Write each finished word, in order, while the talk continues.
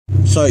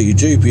So your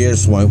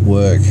GPS won't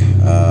work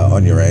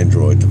on your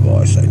Android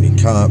device, and you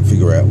can't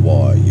figure out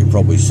why. You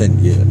probably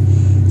sent your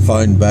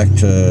phone back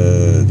to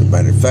the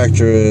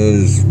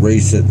manufacturers,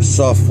 reset the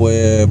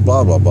software,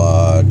 blah blah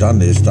blah, done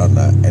this, done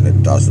that, and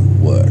it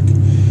doesn't work.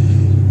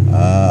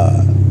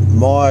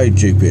 My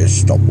GPS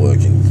stopped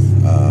working.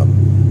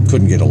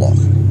 Couldn't get a lock,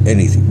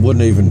 anything,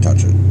 wouldn't even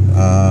touch it.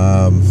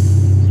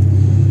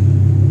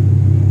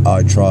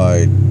 I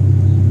tried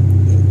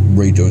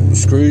redoing the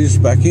screws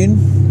back in,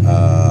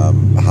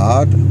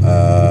 hard.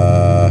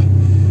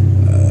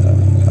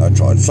 I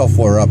tried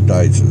software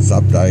updates. It's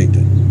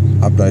updated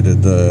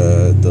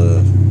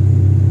the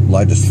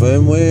latest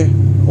firmware,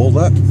 all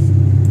that.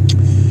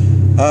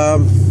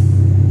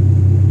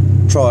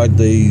 Tried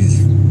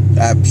these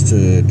apps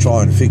to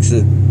try and fix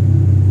it.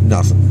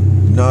 Nothing.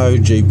 No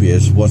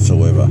GPS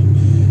whatsoever.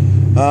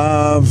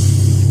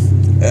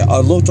 I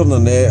looked on the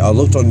net, I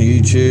looked on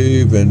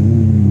YouTube,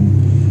 and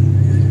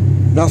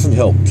nothing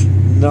helped.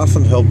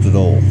 Nothing helped at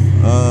all.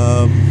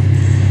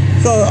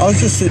 So I was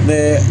just sitting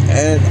there,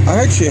 and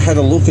I actually had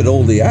a look at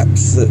all the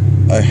apps that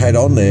I had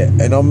on there,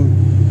 and I'm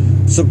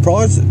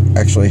surprised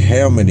actually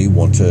how many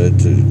want to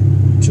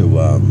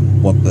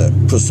want the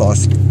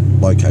precise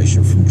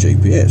location from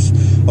GPS.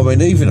 I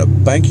mean, even a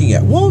banking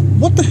app.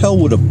 What the hell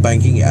would a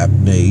banking app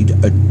need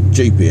a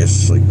GPS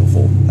signal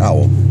for? Oh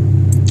well.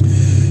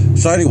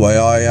 So anyway,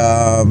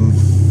 I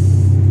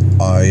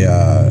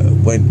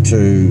went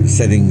to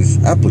settings,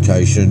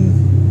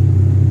 application,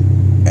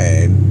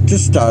 and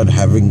just started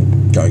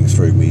going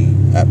through me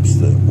apps,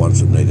 the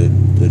ones that needed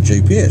the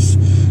GPS.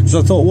 So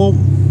I thought, well,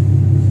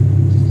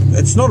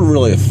 it's not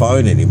really a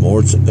phone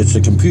anymore, it's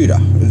a computer.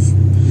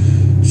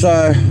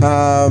 So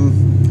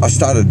I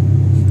started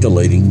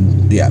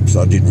deleting the apps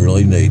I didn't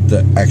really need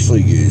that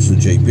actually use the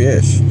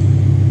GPS.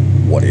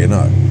 What do you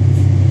know?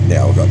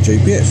 Now I've got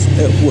GPS.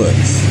 It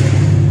works.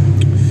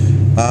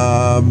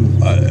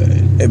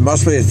 It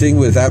must be a thing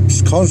with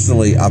apps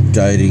constantly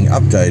updating,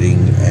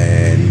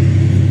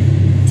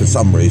 and for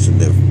some reason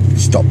they've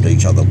stopped the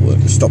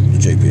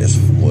GPS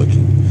from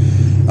working.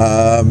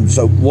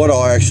 So what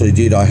I actually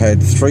did, I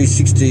had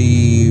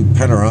 360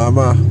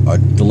 panorama. I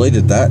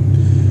deleted that.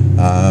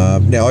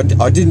 Now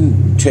I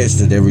didn't test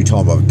it every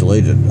time I've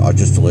deleted it. I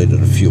just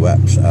deleted a few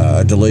apps.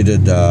 I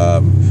deleted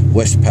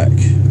Westpac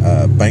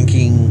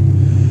banking.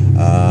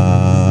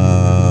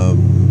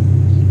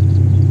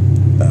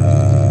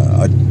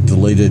 I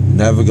deleted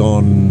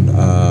Navigon,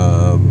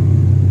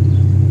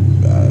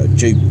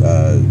 Jeep,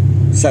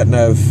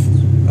 SatNav,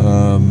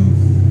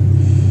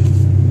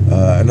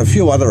 and a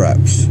few other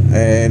apps.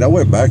 And I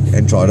went back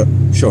and tried it.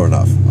 Sure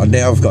enough,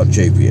 now I've got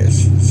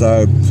GPS.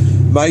 So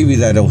maybe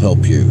that'll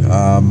help you.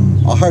 I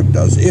hope it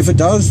does. If it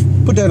does,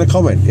 put down a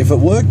comment. If it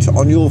worked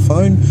on your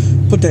phone,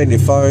 put down your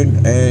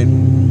phone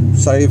and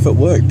say if it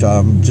worked,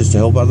 just to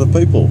help other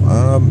people.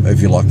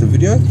 If you liked the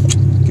video,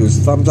 give us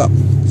a thumbs up.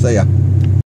 See ya.